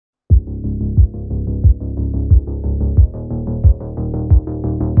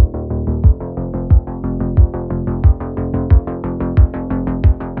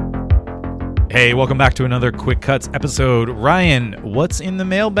Hey, welcome back to another Quick Cuts episode. Ryan, what's in the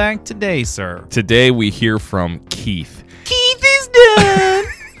mailbag today, sir? Today we hear from Keith. Keith is done!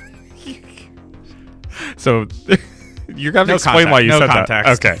 So, you're going to explain why you said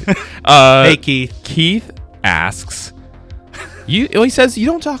context. that. Okay. Hey, Keith. Keith asks, he says you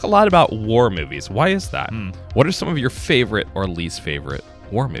don't talk a lot about war movies. Why is that? What are some of your favorite or least favorite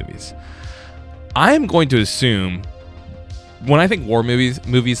war movies? I am going to assume, when I think war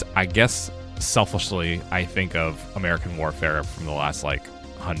movies, I guess selfishly, I think of American warfare from the last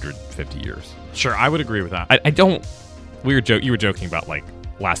 150 years. Sure, I would agree with that. I don't. You were joking about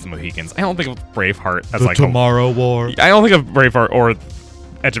Last of the Mohicans. I don't think of Braveheart as the Tomorrow War. I don't think of Braveheart or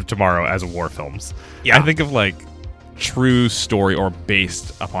Edge of Tomorrow as war films. Yeah. I think of true story or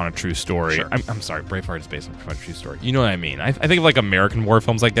based upon a true story. Sure. I'm sorry, Braveheart is based upon a true story. You know what I mean? I think of American war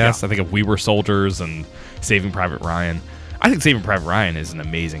films, I guess. Yeah. I think of We Were Soldiers and Saving Private Ryan. I think Saving Private Ryan is an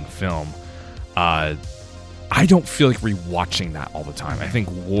amazing film. I don't feel like rewatching that all the time. I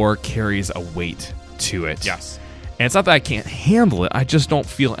think war carries a weight to it. Yes. And it's not that I can't handle it. I just don't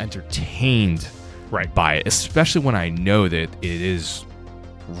feel entertained by it, especially when I know that it is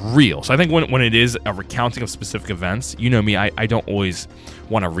real. So I think when it is a recounting of specific events, you know me, I don't always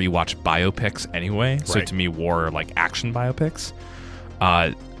want to rewatch biopics anyway. So to me, war are action biopics.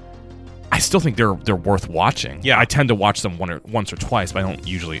 I still think they're worth watching. Yeah. I tend to watch them once or twice, but I don't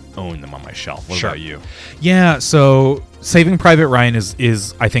usually own them on my shelf. What about you? Yeah, so Saving Private Ryan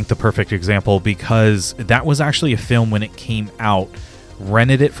is I think the perfect example, because that was actually a film when it came out,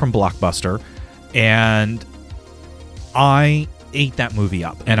 rented it from Blockbuster, and I ate that movie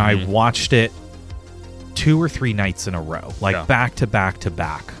up, and I watched it 2 or 3 nights in a row, back to back to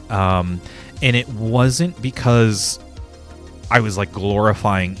back. And it wasn't because I was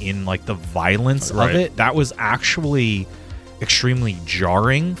glorifying in the violence of it. That was actually extremely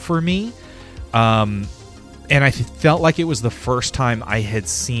jarring for me. And I felt like it was the first time I had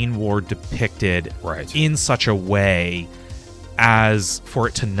seen war depicted in such a way as for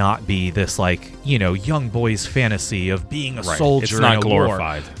it to not be this young boy's fantasy of being a soldier. It's not in a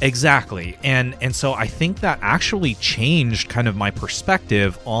glorified. War. Exactly. And so I think that actually changed kind of my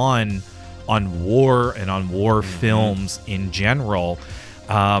perspective on war and on war films in general.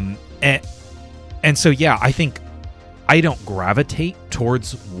 And so, yeah, I think I don't gravitate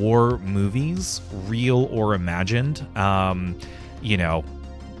towards war movies, real or imagined.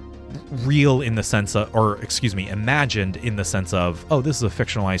 Real in the sense of, imagined in the sense of, oh, this is a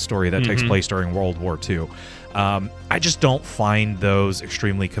fictionalized story that takes place during World War II. I just don't find those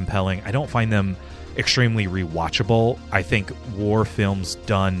extremely compelling. I don't find them extremely rewatchable. I think war films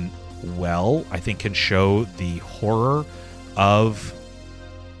done well, I think, can show the horror of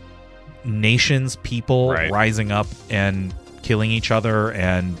nations, people rising up and killing each other,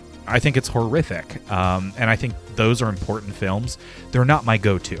 and I think it's horrific. And I think those are important films. They're not my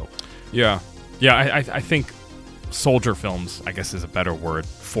go-to. Yeah. I think soldier films, I guess, is a better word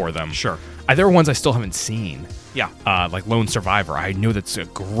for them. Sure. There are ones I still haven't seen. Yeah. Like Lone Survivor. I know that's a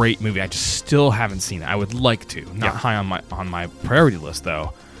great movie. I just still haven't seen it. I would like to. Not high on my priority list,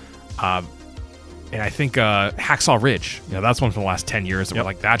 though. And I think Hacksaw Ridge, that's one from the last 10 years.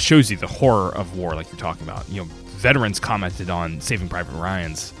 Where, that shows you the horror of war, like you're talking about. Veterans commented on Saving Private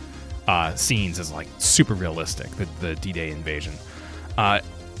Ryan's scenes as super realistic, the D-Day invasion.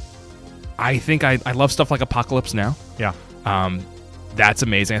 I think I love stuff like Apocalypse Now. Yeah. That's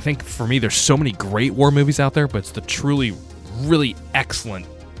amazing. I think for me, there's so many great war movies out there, but it's the truly, really excellent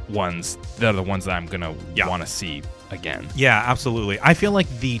ones that are the ones that I'm going to want to see again. Yeah, absolutely. I feel like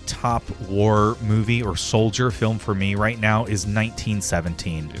the top war movie or soldier film for me right now is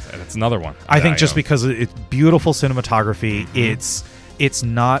 1917. That's another one. I think just because it's beautiful cinematography, it's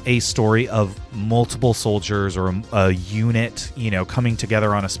not a story of multiple soldiers or a unit, coming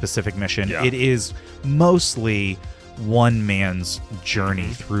together on a specific mission. Yeah. It is mostly one man's journey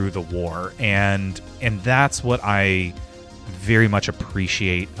through the war, and that's what I very much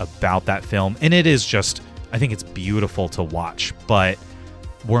appreciate about that film. And it is just, I think it's beautiful to watch, but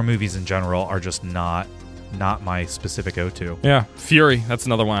war movies in general are just not my specific go-to. Yeah. Fury, that's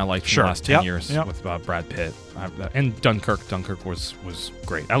another one I liked from the last 10 years Yep. with Brad Pitt. And Dunkirk. Dunkirk was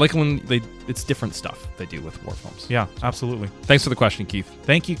great. I like when it's different stuff they do with war films. Yeah, absolutely. Thanks for the question, Keith.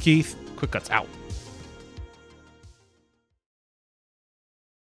 Thank you, Keith. Quick Cuts out.